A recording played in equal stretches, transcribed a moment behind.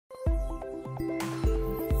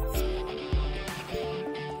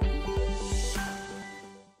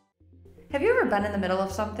Have you ever been in the middle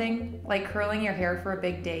of something, like curling your hair for a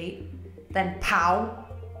big date, then pow,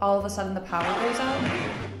 all of a sudden the power goes out?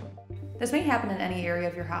 This may happen in any area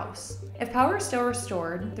of your house. If power is still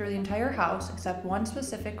restored through the entire house except one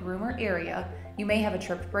specific room or area, you may have a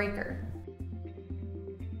tripped breaker.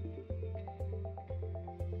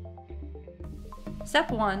 Step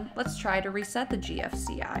 1, let's try to reset the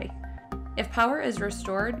GFCI. If power is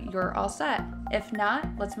restored, you're all set. If not,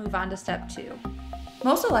 let's move on to step 2.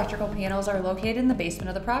 Most electrical panels are located in the basement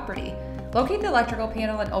of the property. Locate the electrical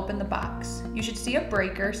panel and open the box. You should see a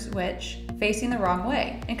breaker switch facing the wrong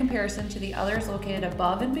way in comparison to the others located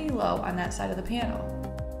above and below on that side of the panel.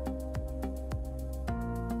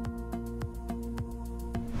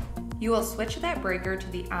 You will switch that breaker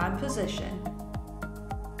to the on position.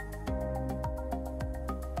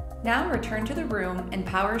 Now return to the room and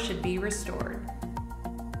power should be restored.